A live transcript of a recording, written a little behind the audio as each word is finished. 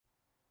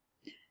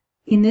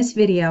In this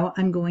video,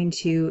 I'm going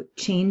to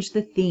change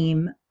the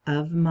theme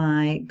of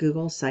my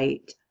Google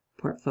site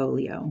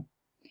portfolio.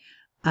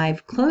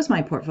 I've closed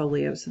my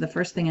portfolio, so the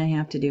first thing I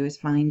have to do is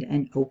find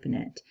and open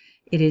it.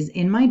 It is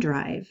in my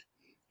drive,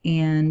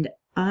 and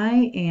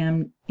I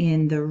am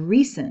in the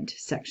recent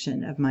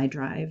section of my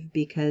drive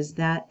because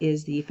that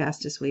is the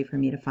fastest way for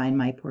me to find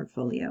my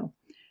portfolio.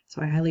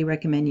 So I highly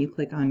recommend you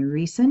click on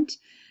recent,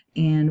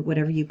 and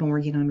whatever you've been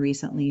working on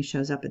recently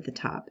shows up at the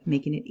top,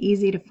 making it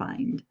easy to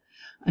find.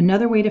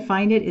 Another way to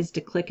find it is to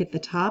click at the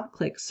top,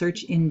 click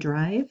search in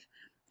drive,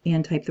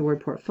 and type the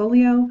word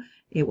portfolio.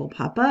 It will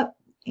pop up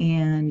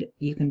and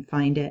you can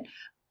find it.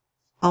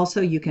 Also,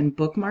 you can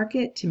bookmark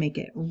it to make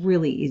it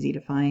really easy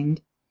to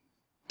find.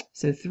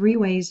 So 3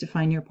 ways to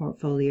find your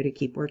portfolio to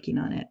keep working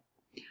on it.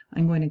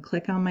 I'm going to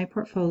click on my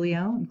portfolio.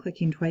 I'm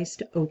clicking twice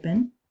to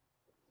open.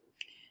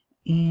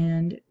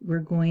 And we're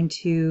going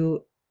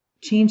to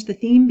change the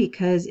theme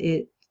because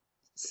it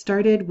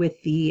started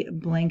with the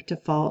blank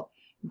default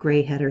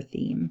gray header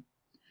theme.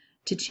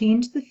 To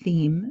change the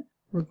theme,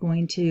 we're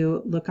going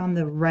to look on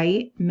the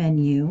right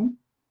menu,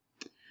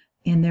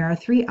 and there are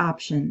 3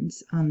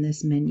 options on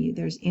this menu.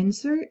 There's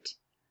Insert,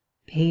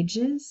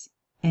 Pages,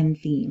 and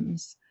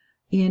Themes.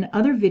 In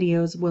other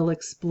videos, we'll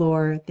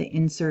explore the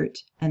Insert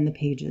and the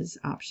Pages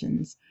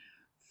options.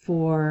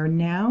 For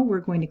now,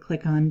 we're going to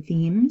click on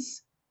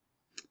Themes,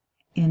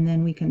 and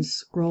then we can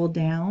scroll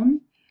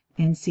down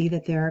and see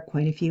that there are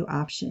quite a few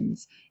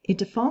options. It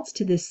defaults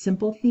to this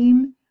simple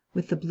theme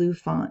with the blue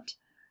font.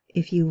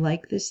 If you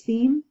like this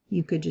theme,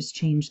 you could just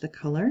change the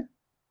color,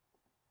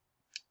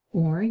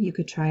 or you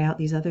could try out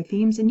these other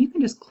themes, and you can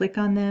just click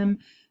on them,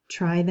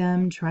 try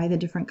the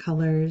different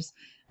colors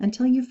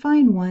until you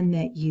find one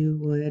that you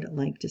would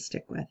like to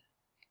stick with.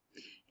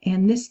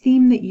 And this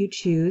theme that you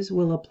choose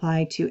will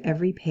apply to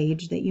every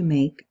page that you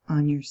make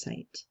on your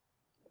site.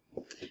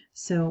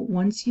 So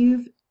once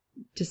you've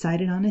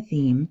decided on a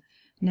theme,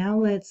 now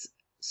let's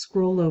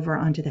scroll over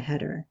onto the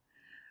header.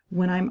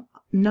 When I'm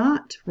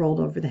not rolled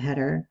over the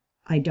header,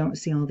 I don't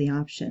see all the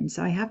options.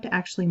 So I have to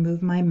actually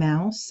move my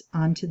mouse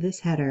onto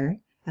this header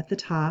at the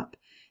top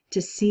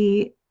to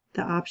see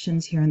the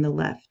options here on the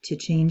left to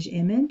change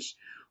image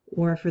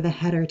or for the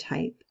header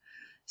type.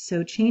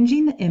 So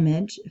changing the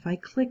image, if I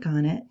click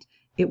on it,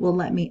 it will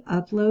let me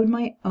upload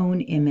my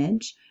own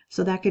image.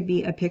 So that could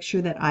be a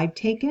picture that I've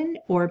taken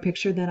or a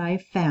picture that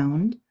I've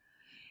found.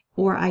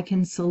 Or I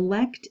can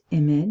select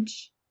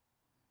image,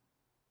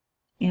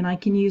 and I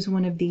can use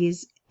one of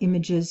these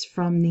images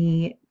from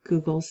the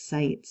Google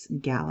Sites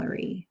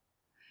gallery.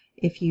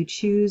 If you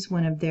choose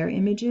one of their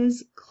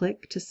images,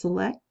 click to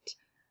select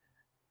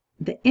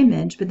the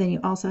image, but then you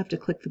also have to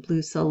click the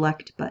blue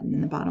select button in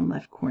the bottom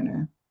left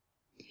corner.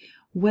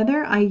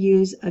 Whether I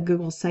use a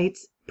Google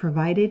Sites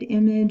provided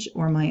image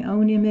or my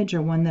own image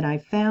or one that I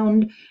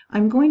found,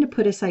 I'm going to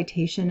put a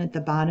citation at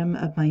the bottom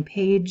of my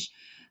page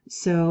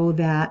so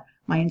that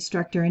my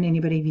instructor and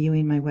anybody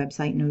viewing my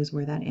website knows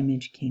where that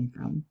image came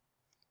from.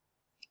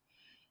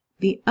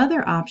 The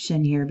other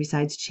option here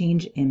besides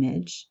change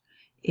image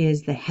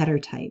is the header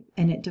type,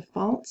 and it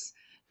defaults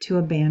to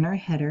a banner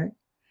header.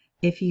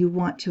 If you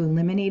want to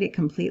eliminate it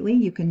completely,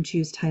 you can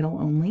choose title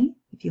only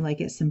if you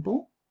like it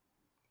simple.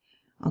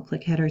 I'll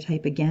click header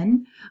type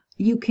again.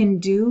 You can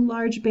do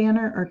large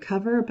banner or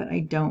cover, but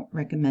I don't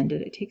recommend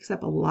it. It takes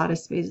up a lot of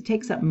space. It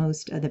takes up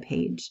most of the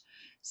page.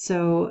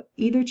 So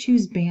either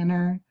choose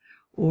banner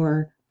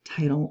or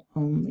title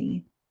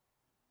only.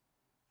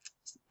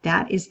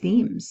 That is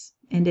themes.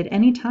 And at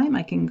any time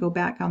I can go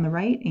back on the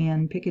right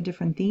and pick a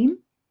different theme,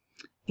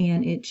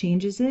 and it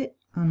changes it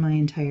on my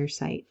entire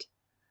site.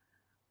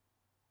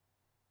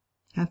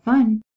 Have fun!